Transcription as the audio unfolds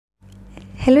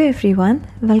Hello everyone,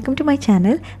 welcome to my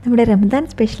channel. നമ്മുടെ Ramadan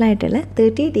special ആയിട്ടുള്ള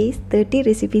 30 days 30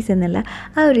 recipes എന്നുള്ള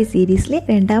ആ ഒരു സീരീസിലെ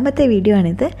രണ്ടാമത്തെ വീഡിയോ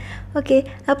ആണിത്. ഓക്കെ,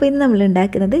 അപ്പോൾ ഇന്ന് നമ്മൾ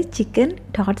ഉണ്ടാക്കുന്നത് ചിക്കൻ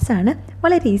ടോട്ട്സ് ആണ്.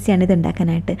 വളരെ ഈസിയാണ് ഇത്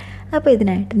ഉണ്ടാക്കാനായിട്ട്. അപ്പോൾ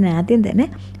ഇതിനായിട്ട് ഞാൻ ആദ്യം തന്നെ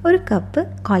ഒരു കപ്പ്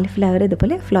കോളിഫ്ലവർ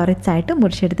ഇതുപോലെ ഫ്ലോററ്റ്സ് ആയിട്ട്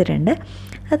മുറിച്ചെടുത്തിട്ടുണ്ട്.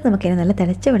 അത് നമുക്കിങ്ങനെ നല്ല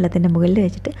തിളച്ച വെള്ളത്തിൻ്റെ മുകളിൽ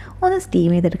വെച്ചിട്ട് ഒന്ന്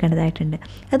സ്റ്റീം ചെയ്തെടുക്കേണ്ടതായിട്ടുണ്ട്.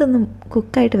 അതൊന്ന്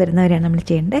കുക്കായിട്ട് വരുന്നവരെയാണ് നമ്മൾ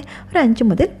ചെയ്യേണ്ടത്. ഒരു 5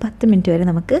 മുതൽ 10 മിനിറ്റ് വരെ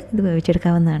നമുക്ക് ഇത്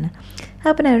വേവിച്ചെടുക്കാവുന്നതാണ്.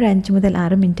 അപ്പോൾ ഞാൻ ഒരു 5 മുതൽ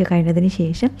 6 മിനിറ്റ് കഴിഞ്ഞതിന്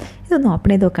ശേഷം ഇതൊന്ന്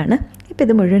ഓപ്പൺ ചെയ്ത് നോക്കുകയാണ്. ഇപ്പോൾ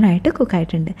ഇത് മുഴുവനായിട്ട്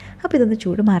കുക്കായിട്ടുണ്ട്. അപ്പോൾ ഇതൊന്ന്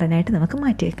ചൂട് മാറാനായിട്ട് നമുക്ക്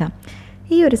മാറ്റി വെക്കാം.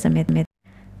 ഈ ഒരു സമയത്ത്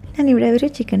ഞാനിവിടെ ഒരു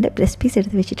ചിക്കൻ്റെ ബ്രസ്റ്റ് പീസ്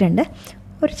എടുത്ത് വെച്ചിട്ടുണ്ട്.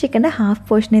 ഒരു ചിക്കൻ്റെ ഹാഫ്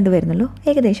പോർഷൻ ഇത് വരുന്നുള്ളൂ.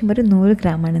 ഏകദേശം ഒരു 100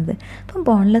 ഗ്രാമാണിത്. അപ്പം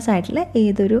ബോൺലെസ് ആയിട്ടുള്ള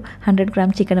ഏതൊരു 100 ഗ്രാം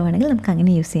ചിക്കൻ വേണമെങ്കിൽ നമുക്ക്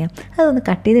അങ്ങനെ യൂസ് ചെയ്യാം. അതൊന്ന്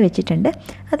കട്ട് ചെയ്ത് വെച്ചിട്ടുണ്ട്.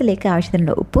 അതിലേക്ക്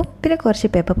ആവശ്യത്തിനുള്ള ഉപ്പും പിന്നെ കുറച്ച്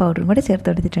പെപ്പർ പൗഡറും കൂടെ ചേർത്ത്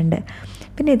കൊടുത്തിട്ടുണ്ട്.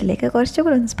 പിന്നെ ഇതിലേക്ക്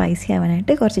കുറച്ചുകൂടെ ഒന്ന് സ്പൈസി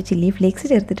ആവാനായിട്ട് കുറച്ച് ചില്ലി ഫ്ലേക്സ്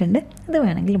ചേർത്തിട്ടുണ്ട്. അത്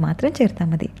വേണമെങ്കിൽ മാത്രം ചേർത്താൽ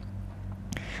മതി.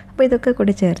 അപ്പോൾ ഇതൊക്കെ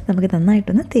കൂടെ ചേർത്ത് നമുക്ക്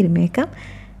നന്നായിട്ടൊന്ന് തിരുമ്മി വെക്കാം.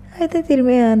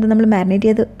 ഇത് നമ്മൾ മാരിനേറ്റ്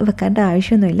ചെയ്ത് വെക്കേണ്ട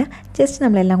ആവശ്യമൊന്നുമില്ല. ജസ്റ്റ്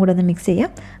നമ്മളെല്ലാം കൂടെ ഒന്ന് മിക്സ് ചെയ്യാം.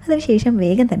 അതിനുശേഷം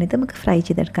വേഗം തന്നെ ഇത് നമുക്ക് ഫ്രൈ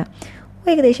ചെയ്തെടുക്കാം.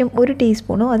 ഏകദേശം 1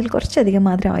 ടീസ്പൂണോ അതിൽ കുറച്ചധികം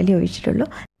മാത്രമേ ഓയിൽ ഒഴിച്ചിട്ടുള്ളൂ.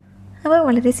 അപ്പോൾ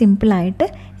വളരെ സിമ്പിളായിട്ട്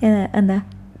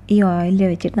ഈ ഓയിൽ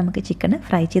വെച്ചിട്ട് നമുക്ക് ചിക്കൻ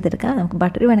ഫ്രൈ ചെയ്തെടുക്കാം. നമുക്ക്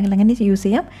ബട്ടർ വേണമെങ്കിൽ അങ്ങനെ യൂസ്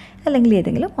ചെയ്യാം, അല്ലെങ്കിൽ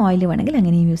ഏതെങ്കിലും ഓയിൽ വേണമെങ്കിൽ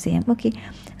അങ്ങനെയും യൂസ് ചെയ്യാം. ഓക്കെ,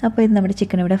 അപ്പോൾ ഇത് നമ്മുടെ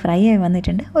ചിക്കൻ ഇവിടെ ഫ്രൈ ആയി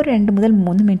വന്നിട്ടുണ്ട്. ഒരു 2 മുതൽ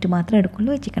 3 മിനിറ്റ് മാത്രമേ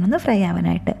എടുക്കുള്ളൂ ഈ ചിക്കൻ ഒന്ന് ഫ്രൈ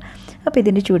ആവാനായിട്ട്. അപ്പോൾ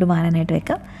ഇതിൻ്റെ ചൂട് മാറാനായിട്ട്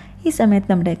വെക്കാം. ഈ സമയത്ത്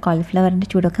നമ്മുടെ കോളിഫ്ലവറിൻ്റെ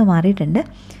ചൂടൊക്കെ മാറിയിട്ടുണ്ട്.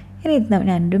 ഇനി ഇത്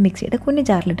ഞാനൊരു മിക്സിയുടെ കുഞ്ഞു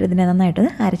ജാറിലിട്ട് ഇതിനെ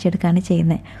നന്നായിട്ടൊന്ന് അരച്ചെടുക്കുകയാണ്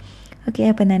ചെയ്യുന്നത്. ഓക്കെ,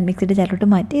 അപ്പോൾ ഞാൻ മിക്സിയുടെ ജാറിലോട്ട്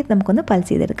മാറ്റി ഇത് നമുക്കൊന്ന് പൾസ്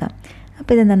ചെയ്തെടുക്കാം.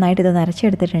 അപ്പോൾ ഇത് നന്നായിട്ട് ഇതൊന്ന്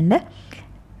അരച്ചെടുത്തിട്ടുണ്ട്.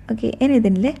 ഓക്കെ, ഇനി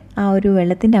ഇതിൻ്റെ ആ ഒരു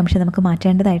വെള്ളത്തിൻ്റെ അംശം നമുക്ക്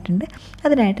മാറ്റേണ്ടതായിട്ടുണ്ട്.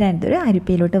 അതിനായിട്ട് ഞാനിതൊരു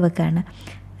അരിപ്പയിലോട്ട് വെക്കുകയാണ്.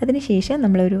 അതിനുശേഷം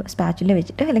നമ്മളൊരു സ്പാച്ചുല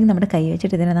വെച്ചിട്ട് അല്ലെങ്കിൽ നമ്മുടെ കൈ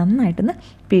വെച്ചിട്ട് ഇതിനെ നന്നായിട്ടൊന്ന്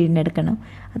പിഴിഞ്ഞെടുക്കണം.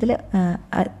 അതിൽ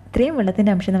അത്രയും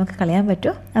വെള്ളത്തിൻ്റെ അംശം നമുക്ക് കളയാൻ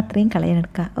പറ്റുമോ അത്രയും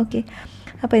കളയാനെടുക്കുക. ഓക്കെ,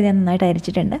 അപ്പോൾ ഇത് നന്നായിട്ട്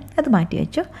അരിച്ചിട്ടുണ്ട്. അത് മാറ്റി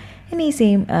വെച്ചു. ഇനി ഈ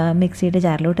സെയിം മിക്സിയുടെ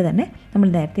ജാറിലോട്ട് തന്നെ നമ്മൾ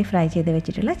നേരത്തെ ഫ്രൈ ചെയ്ത്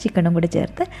വെച്ചിട്ടുള്ള ചിക്കനും കൂടി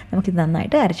ചേർത്ത് നമുക്കിത്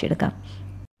നന്നായിട്ട് അരച്ചെടുക്കാം.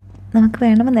 നമുക്ക്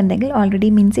വേണമെന്നുണ്ടെങ്കിൽ ഓൾറെഡി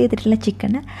മിൻസ് ചെയ്തിട്ടുള്ള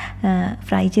ചിക്കൻ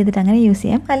ഫ്രൈ ചെയ്തിട്ട് അങ്ങനെ യൂസ്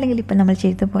ചെയ്യാം. അല്ലെങ്കിൽ ഇപ്പം നമ്മൾ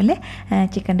ചെയ്ത പോലെ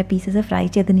ചിക്കൻ്റെ പീസസ് ഫ്രൈ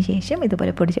ചെയ്തതിന് ശേഷം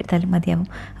ഇതുപോലെ പൊടിച്ചെടുത്താലും മതിയാവും.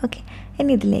 ഓക്കെ,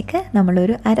 ഇനി ഇതിലേക്ക്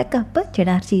നമ്മളൊരു 1/2 കപ്പ്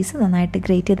ചെഡാർ ചീസ് നന്നായിട്ട്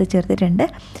ഗ്രേറ്റ് ചെയ്ത് ചേർത്തിട്ടുണ്ട്.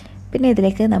 പിന്നെ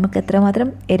ഇതിലേക്ക് നമുക്ക് എത്രമാത്രം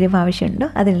എരിവ് ആവശ്യമുണ്ടോ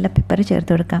അതിനുള്ള പെപ്പർ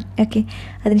ചേർത്ത് കൊടുക്കാം. ഓക്കെ,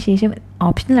 അതിനുശേഷം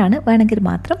ഓപ്ഷണലാണ്, വേണമെങ്കിൽ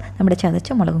മാത്രം നമ്മുടെ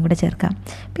ചതച്ച മുളകും കൂടെ ചേർക്കാം.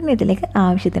 പിന്നെ ഇതിലേക്ക്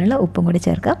ആവശ്യത്തിനുള്ള ഉപ്പും കൂടി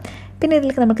ചേർക്കാം. പിന്നെ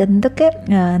ഇതിലേക്ക് നമുക്ക് എന്തൊക്കെ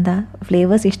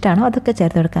ഫ്ലേവേഴ്സ് ഇഷ്ടമാണോ അതൊക്കെ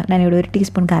ചേർത്ത് കൊടുക്കാം. ഞാനിവിടെ 1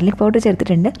 ടീസ്പൂൺ ഗാർലിക് പൗഡർ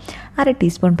ചേർത്തിട്ടുണ്ട്, 1/2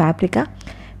 ടീസ്പൂൺ പാപ്രിക്ക,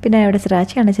 പിന്നെ ഇവിടെ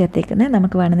സ്രാച്ചയാണ് ചേർത്തേക്കുന്നത്.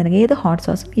 നമുക്ക് വേണമെന്നുണ്ടെങ്കിൽ ഏത് ഹോട്ട്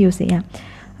സോസും യൂസ് ചെയ്യാം.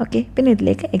 ഓക്കെ, പിന്നെ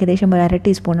ഇതിലേക്ക് ഏകദേശം ഒരു 1/2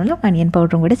 ടീസ്പൂണോളം അനിയൻ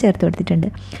പൗഡറും കൂടെ ചേർത്ത് കൊടുത്തിട്ടുണ്ട്.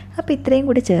 അപ്പോൾ ഇത്രയും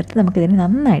കൂടി ചേർത്ത് നമുക്കിതിനെ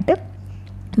നന്നായിട്ട്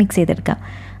മിക്സ് ചെയ്തെടുക്കാം.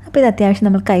 അപ്പോൾ ഇത് അത്യാവശ്യം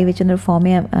നമ്മൾ കൈ വെച്ചൊന്ന്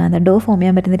ഡോ ഫോം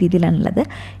ചെയ്യാൻ പറ്റുന്ന രീതിയിലാണുള്ളത്.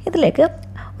 ഇതിലേക്ക്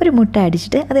ഒരു മുട്ട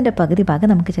അടിച്ചിട്ട് അതിൻ്റെ പകുതി ഭാഗം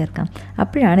നമുക്ക് ചേർക്കാം.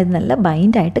 അപ്പോഴാണ് ഇത് നല്ല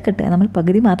ബൈൻഡായിട്ട് കിട്ടുക. നമ്മൾ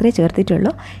പകുതി മാത്രമേ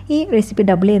ചേർത്തിട്ടുള്ളൂ. ഈ റെസിപ്പി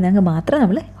ഡബിൾ ചെയ്യുന്നെങ്കിൽ മാത്രം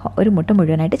നമ്മൾ ഒരു മുട്ട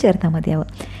മുഴുവനായിട്ട് ചേർത്താൽ മതിയാവും.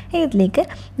 ഇതിലേക്ക്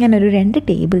ഞാനൊരു 2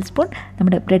 ടേബിൾ സ്പൂൺ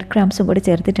നമ്മുടെ ബ്രെഡ് ക്രംസും കൂടി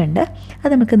ചേർത്തിട്ടുണ്ട്.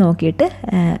 അത് നമുക്ക് നോക്കിയിട്ട്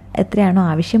എത്രയാണോ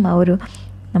ആവശ്യം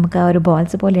നമുക്ക് ആ ഒരു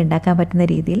ബോൾസ് പോലെ ഉണ്ടാക്കാൻ പറ്റുന്ന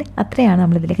രീതിയിൽ അത്രയാണ്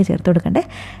നമ്മളിതിലേക്ക് ചേർത്ത് കൊടുക്കേണ്ടത്.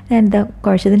 ഞാൻ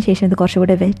കുഴച്ചതിന് ശേഷം ഇത്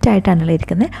കുറച്ചുകൂടെ വെറ്റായിട്ടാണല്ലോ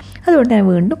ഇരിക്കുന്നത്. അതുകൊണ്ട് ഞാൻ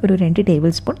വീണ്ടും ഒരു 2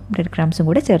 ടേബിൾ സ്പൂൺ ബ്രെഡ് ക്രംസും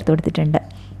കൂടെ ചേർത്ത് കൊടുത്തിട്ടുണ്ട്.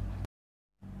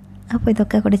 അപ്പോൾ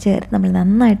ഇതൊക്കെ കൂടെ ചേർത്ത് നമ്മൾ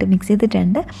നന്നായിട്ട് മിക്സ്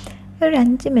ചെയ്തിട്ടുണ്ട്. ഒരു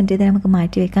 5 മിനിറ്റ് ഇത് നമുക്ക്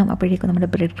മാറ്റി വെക്കാം. അപ്പോഴേക്കും നമ്മുടെ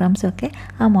ബ്രെഡ് ക്രംസൊക്കെ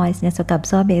ആ മോയ്സ്നെസ്സൊക്കെ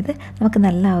അബ്സോർബ് ചെയ്ത് നമുക്ക്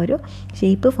നല്ല ഒരു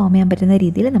ഷേപ്പ് ഫോം ചെയ്യാൻ പറ്റുന്ന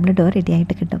രീതിയിൽ നമ്മുടെ ഡോ റെഡി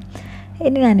ആയിട്ട് കിട്ടും.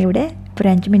 ഇനി ഞാനിവിടെ ഒരു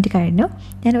 5 മിനിറ്റ് കഴിഞ്ഞു.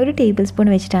 ഞാൻ 1 ടേബിൾ സ്പൂൺ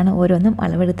വെച്ചിട്ടാണ് ഓരോന്നും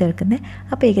അളവെടുത്ത് വെക്കുന്നത്.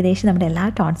 അപ്പോൾ ഏകദേശം നമ്മുടെ എല്ലാ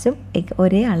ടോട്ട്സും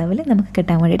ഒരേ അളവിൽ നമുക്ക്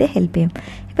കിട്ടാൻ വേണ്ടിയിട്ട് ഹെൽപ്പ് ചെയ്യും.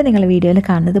 ഇപ്പോൾ നിങ്ങൾ വീഡിയോയിൽ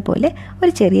കാണുന്നത് പോലെ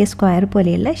ഒരു ചെറിയ സ്ക്വയർ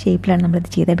പോലെയുള്ള ഷേപ്പിലാണ്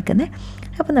നമ്മളിത് ചെയ്തെടുക്കുന്നത്.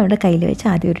 അപ്പോൾ നമ്മുടെ കയ്യിൽ വെച്ച്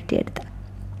ആദ്യം ഉരുട്ടിയെടുത്ത്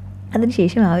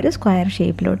അതിനുശേഷം ആ ഒരു സ്ക്വയർ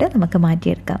ഷേപ്പിലോട്ട് നമുക്ക്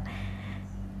മാറ്റിയെടുക്കാം.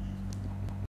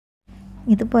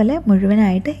 ഇതുപോലെ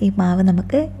മുഴുവനായിട്ട് ഈ മാവ്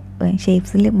നമുക്ക്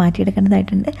ഷേപ്സിൽ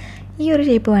മാറ്റിയെടുക്കേണ്ടതായിട്ടുണ്ട്. ഈ ഒരു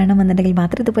ഷേപ്പ് വേണമെന്നുണ്ടെങ്കിൽ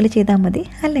മാത്രം ഇതുപോലെ ചെയ്താൽ മതി,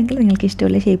 അല്ലെങ്കിൽ നിങ്ങൾക്ക്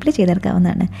ഇഷ്ടമുള്ള ഷേപ്പിൽ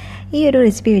ചെയ്തെടുക്കാവുന്നതാണ്. ഈ ഒരു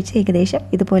റെസിപ്പി വെച്ച് ഏകദേശം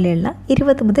ഇതുപോലെയുള്ള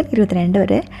 20 മുതൽ 22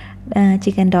 വരെ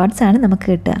ചിക്കൻ ഡോട്ട്സാണ് നമുക്ക്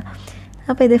കിട്ടുക.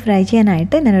 അപ്പോൾ ഇത് ഫ്രൈ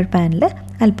ചെയ്യാനായിട്ട് ഞാനൊരു പാനിൽ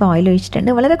അല്പം ഓയിൽ ഒഴിച്ചിട്ടുണ്ട്.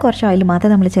 വളരെ കുറച്ച് ഓയിൽ മാത്രം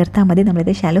നമ്മൾ ചേർത്താൽ മതി.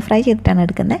 നമ്മളിത് ഷാലോ ഫ്രൈ ചെയ്തിട്ടാണ്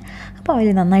എടുക്കുന്നത്. അപ്പോൾ ഓയിൽ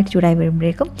നന്നായിട്ട് ചൂടായി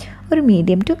വരുമ്പോഴേക്കും ഒരു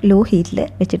മീഡിയം ടു ലോ ഹീറ്റിൽ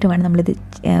വെച്ചിട്ട് വേണം നമ്മളിത്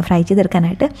ഫ്രൈ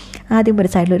ചെയ്തെടുക്കാനായിട്ട്. ആദ്യം ഒരു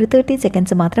സൈഡിൽ ഒരു 30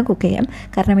 സെക്കൻഡ്സ് മാത്രം കുക്ക് ചെയ്യാം.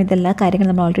 കാരണം ഇതെല്ലാ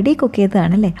കാര്യങ്ങളും നമ്മൾ ഓൾറെഡി കുക്ക്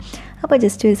ചെയ്തതാണല്ലേ. അപ്പോൾ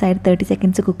ജസ്റ്റ് ഒരു സൈഡ് 30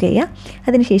 സെക്കൻഡ്സ് കുക്ക് ചെയ്യുക.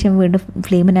 അതിനുശേഷം വീണ്ടും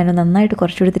ഫ്ലെയിം ഞാൻ നന്നായിട്ട്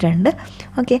കുറച്ച് കൊടുത്തിട്ടുണ്ട്.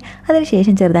 ഓക്കെ,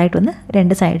 അതിനുശേഷം ചെറുതായിട്ടൊന്ന്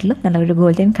 2 സൈഡിലും നല്ലൊരു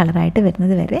ഗോൾഡൻ കളറായിട്ട്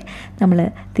വരുന്നത് വരെ നമ്മൾ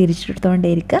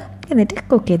തിരിച്ചെടുത്തുകൊണ്ടേ ഇരിക്കുക. എന്നിട്ട്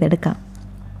കുക്ക് ചെയ്തെടുക്കാം.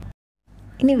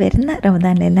 ഇനി വരുന്ന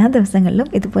റമദാനിലെ എല്ലാ ദിവസങ്ങളിലും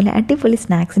ഇതുപോലെ അടിപൊളി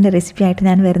സ്നാക്സിൻ്റെ റെസിപ്പി ആയിട്ട്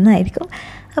ഞാൻ വരുന്നതായിരിക്കും.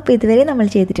 അപ്പോൾ ഇതുവരെ നമ്മൾ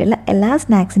ചെയ്തിട്ടുള്ള എല്ലാ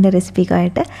സ്നാക്സിൻ്റെ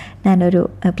റെസിപ്പിക്കുമായിട്ട് ഞാനൊരു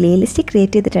പ്ലേലിസ്റ്റ്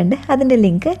ക്രിയേറ്റ് ചെയ്തിട്ടുണ്ട്. അതിൻ്റെ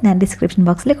ലിങ്ക് ഞാൻ ഡിസ്ക്രിപ്ഷൻ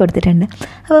ബോക്സിൽ കൊടുത്തിട്ടുണ്ട്.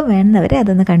 അപ്പോൾ വേണമെന്നവരെ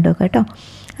അതൊന്ന് കണ്ടു നോക്കാം കേട്ടോ.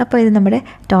 അപ്പോൾ ഇത് നമ്മുടെ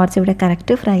ടോട്ട്സ് ഇവിടെ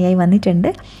കറക്റ്റ് ഫ്രൈ ആയി വന്നിട്ടുണ്ട്.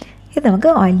 ഇത് നമുക്ക്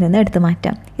ഓയിലിൽ നിന്ന് എടുത്ത്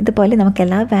മാറ്റാം. ഇതുപോലെ നമുക്ക്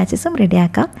എല്ലാ ബാച്ചസും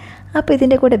റെഡിയാക്കാം. അപ്പോൾ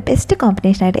ഇതിൻ്റെ കൂടെ ബെസ്റ്റ്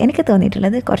കോമ്പിനേഷനായിട്ട് എനിക്ക്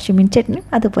തോന്നിയിട്ടുള്ളത് കുറച്ച് മിൻ ചട്നിയും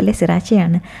അതുപോലെ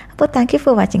സിറാച്ചയാണ്. അപ്പോൾ thank you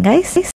for watching guys.